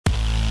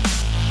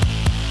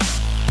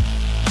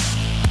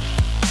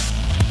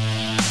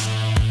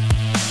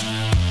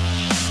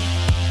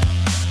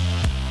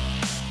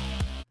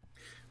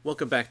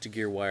Welcome back to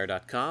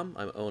GearWire.com.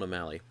 I'm Owen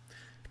O'Malley.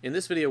 In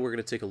this video, we're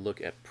going to take a look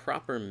at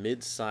proper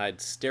mid-side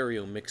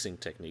stereo mixing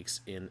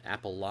techniques in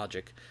Apple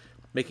Logic,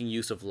 making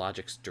use of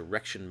Logic's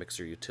direction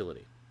mixer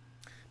utility.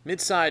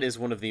 Mid-side is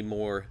one of the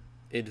more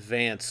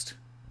advanced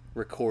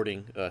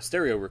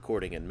stereo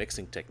recording and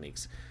mixing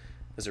techniques,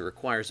 as it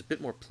requires a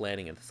bit more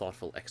planning and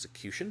thoughtful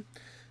execution,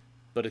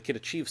 but it can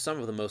achieve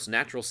some of the most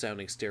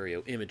natural-sounding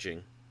stereo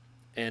imaging,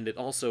 and it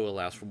also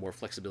allows for more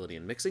flexibility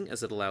in mixing,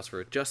 as it allows for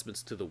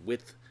adjustments to the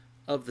width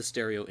of the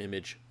stereo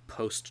image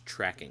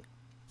post-tracking.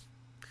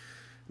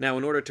 Now,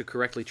 in order to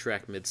correctly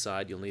track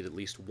mid-side, you'll need at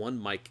least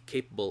one mic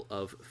capable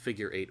of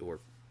figure 8 or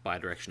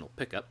bidirectional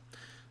pickup.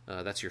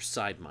 That's your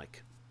side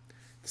mic.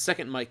 The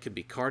second mic could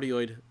be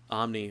cardioid,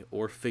 omni,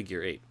 or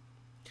figure 8.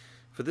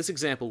 For this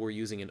example, we're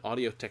using an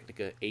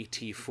Audio-Technica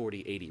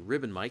AT4080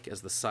 ribbon mic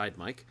as the side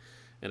mic,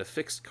 and a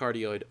fixed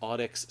cardioid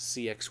Audix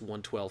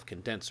CX112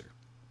 condenser,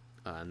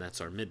 and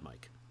that's our mid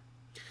mic.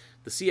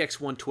 The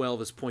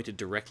CX112 is pointed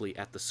directly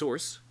at the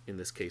source, in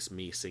this case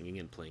me singing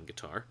and playing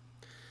guitar,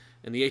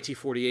 and the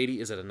AT4080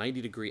 is at a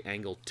 90-degree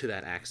angle to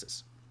that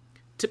axis.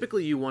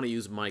 Typically you want to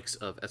use mics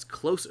of as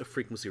close a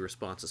frequency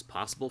response as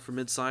possible for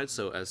mid-side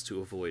so as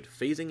to avoid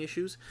phasing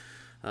issues,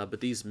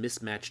 but these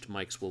mismatched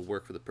mics will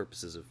work for the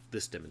purposes of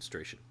this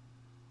demonstration.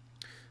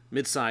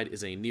 Mid-side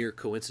is a near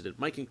coincident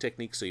miking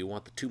technique, so you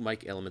want the two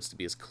mic elements to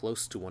be as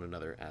close to one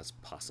another as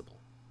possible.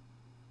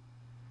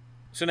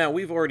 So now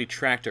we've already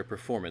tracked our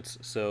performance,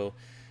 so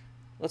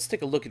let's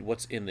take a look at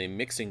what's in the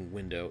mixing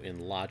window in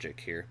Logic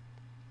here.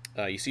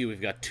 You see we've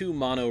got two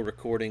mono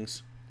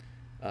recordings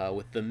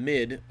with the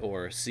mid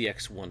or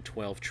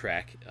CX112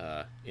 track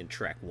in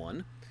track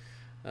 1,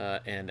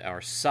 and our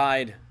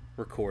side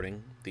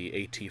recording, the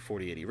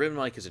AT4080 ribbon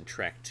mic, is in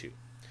track 2.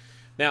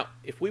 Now,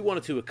 if we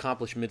wanted to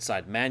accomplish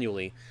mid-side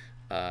manually,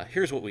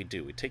 here's what we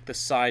do. We take the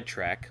side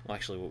track, well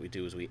actually what we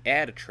do is we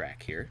add a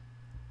track here,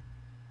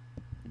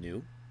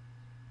 new,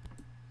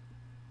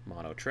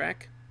 mono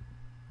track.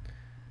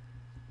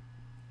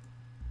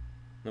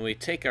 Then we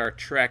take our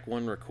track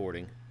 1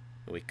 recording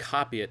and we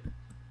copy it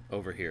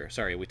over here.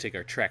 Sorry, we take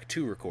our track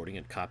 2 recording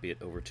and copy it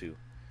over to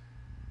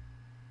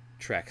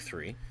track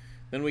 3.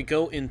 Then we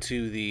go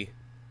into the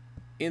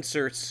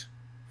inserts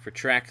for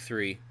track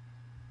 3,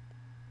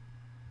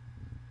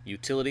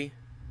 utility,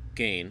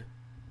 gain,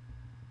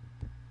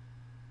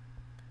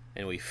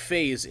 and we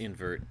phase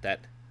invert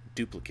that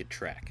duplicate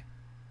track.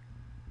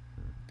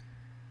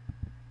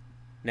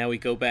 Now we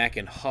go back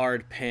and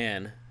hard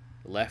pan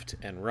left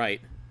and right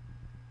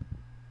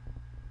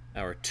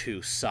our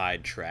two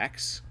side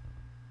tracks.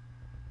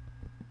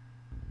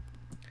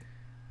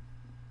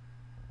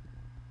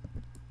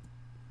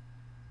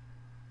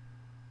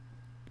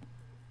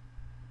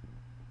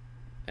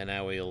 And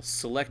now we'll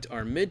select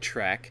our mid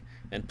track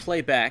and play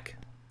back.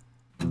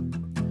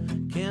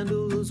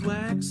 Candles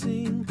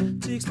waxing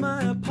takes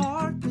my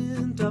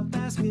apartment up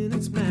asking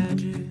its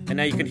magic. And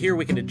now you can hear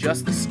we can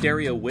adjust the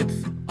stereo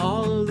width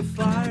All of the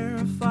by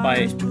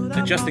firefighters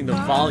adjusting the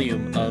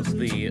volume of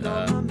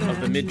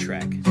the mid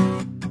track.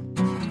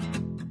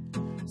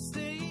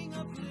 Staying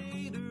up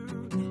later,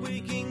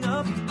 waking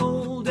up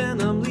old,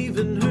 and I'm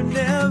leaving her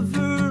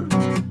never.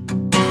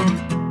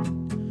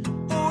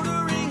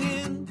 Ordering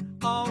in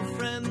all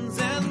friends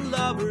and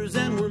lovers,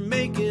 and we're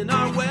making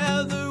our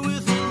weather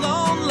with a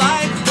lone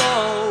light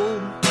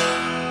bulb.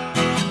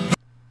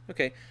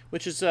 Okay,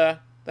 which is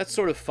that's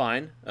sort of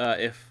fine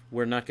if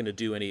we're not going to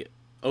do any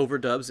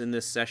overdubs in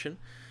this session,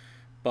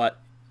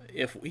 but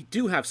if we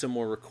do have some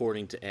more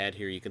recording to add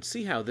here, you can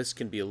see how this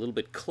can be a little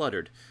bit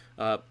cluttered.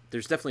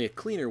 There's definitely a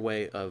cleaner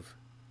way of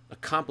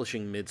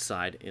accomplishing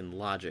mid-side in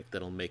Logic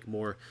that'll make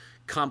more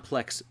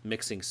complex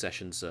mixing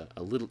sessions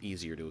a little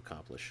easier to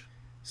accomplish.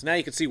 So now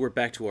you can see we're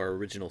back to our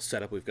original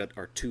setup. We've got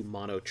our two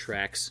mono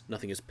tracks,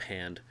 nothing is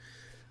panned.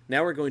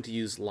 Now we're going to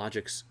use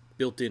Logic's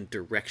built-in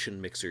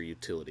direction mixer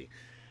utility.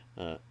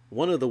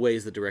 One of the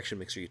ways the direction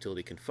mixer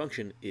utility can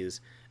function is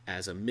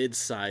as a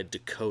mid-side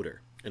decoder,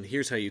 and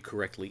here's how you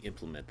correctly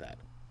implement that.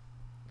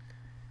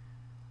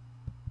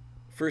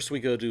 First we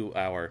go to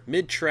our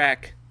mid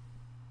track,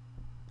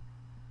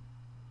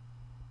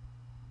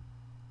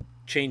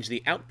 change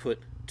the output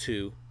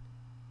to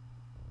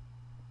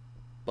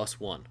bus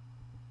 1.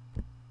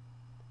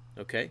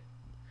 Okay,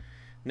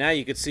 now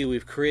you can see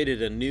we've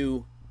created a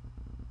new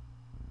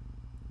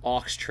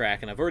aux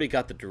track, and I've already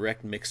got the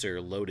direct mixer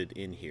loaded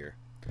in here.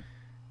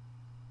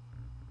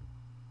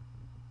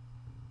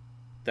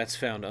 That's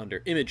found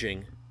under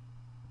Imaging,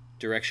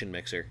 Direction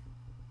Mixer,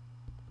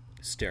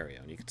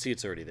 Stereo. And you can see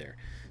it's already there.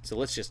 So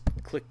let's just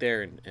click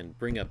there and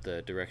bring up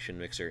the Direction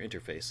Mixer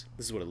interface.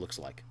 This is what it looks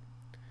like.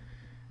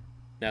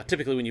 Now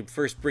typically when you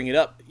first bring it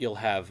up, you'll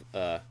have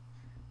the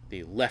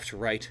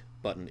left-right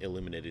button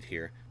illuminated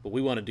here. But we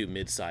want to do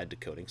mid-side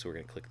decoding, so we're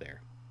going to click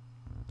there.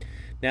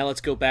 Now let's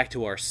go back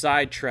to our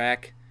side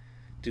track,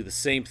 do the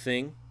same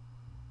thing.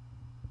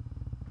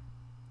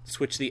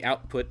 Switch the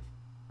output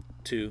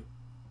to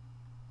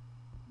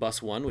bus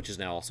 1, which is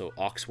now also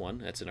aux 1.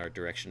 That's in our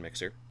direction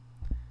mixer.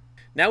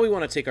 Now we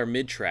want to take our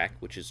mid track,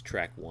 which is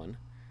track 1,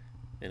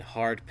 and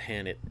hard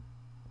pan it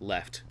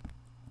left,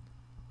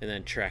 and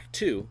then track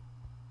 2,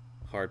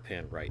 hard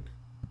pan right.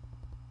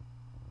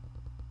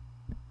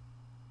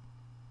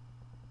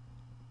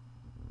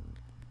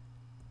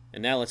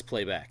 And now let's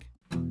play back.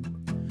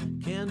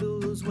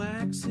 Candle is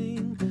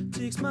waxing,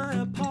 takes my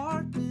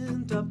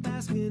apartment up,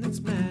 asking its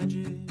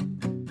magic.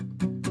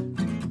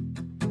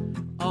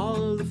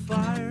 All of the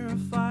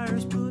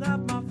fires put out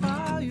my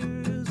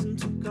fires and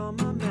took all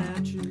my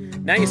matches.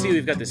 Now you see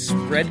we've got this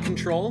spread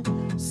control.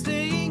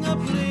 Staying up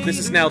late, This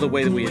is now the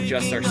way that we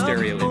adjust our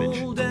stereo image.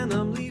 and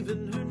I'm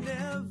leaving her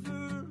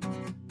never.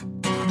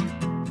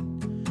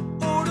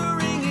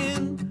 Ordering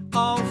in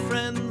all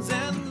friends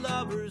and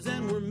lovers,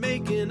 and we're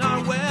making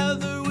our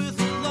weather with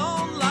a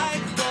lone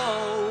light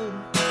bulb.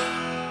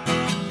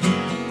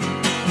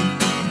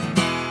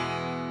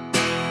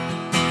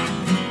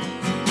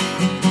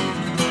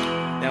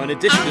 Now in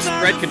addition to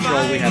spread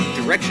control, we have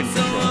direction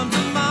So control. I'm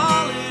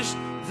demolished,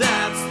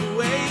 that's the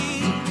way.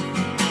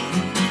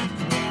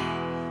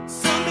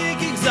 Some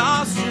make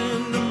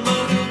exhaustion a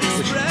mode of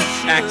Which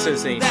expression. acts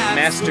as a That's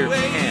master the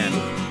way. pan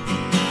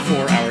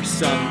for our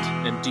summed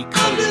and I'm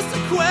decoded just a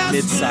question,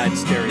 mid-side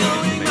stereo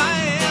knowing information. my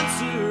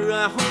answer,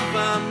 I hope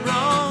I'm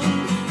wrong.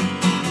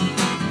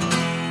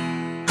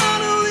 I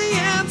know the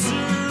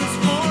answer's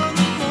 4 in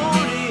the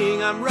morning.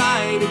 I'm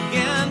right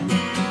again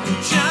in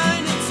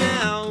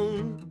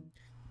Chinatown.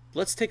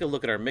 Let's take a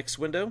look at our mix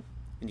window,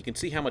 and you can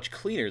see how much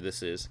cleaner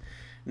this is.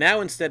 Now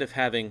instead of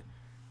having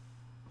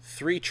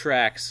 3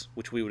 tracks,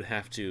 which we would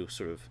have to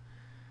sort of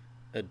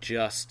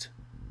adjust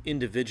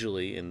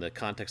individually in the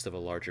context of a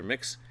larger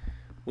mix,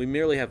 we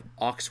merely have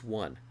aux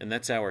 1, and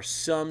that's our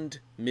summed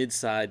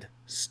mid-side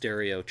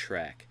stereo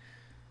track.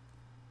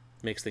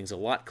 Makes things a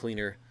lot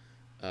cleaner,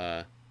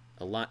 a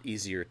lot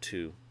easier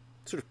to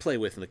sort of play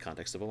with in the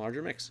context of a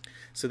larger mix.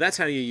 So that's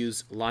how you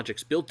use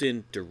Logic's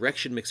built-in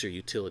direction mixer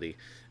utility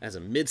as a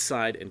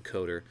mid-side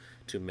encoder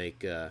to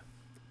make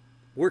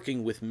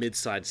working with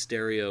mid-side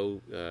stereo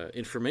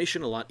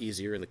information a lot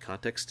easier in the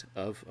context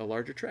of a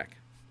larger track.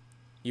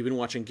 You've been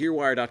watching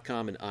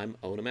GearWire.com, and I'm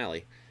Owen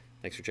O'Malley.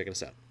 Thanks for checking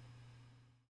us out.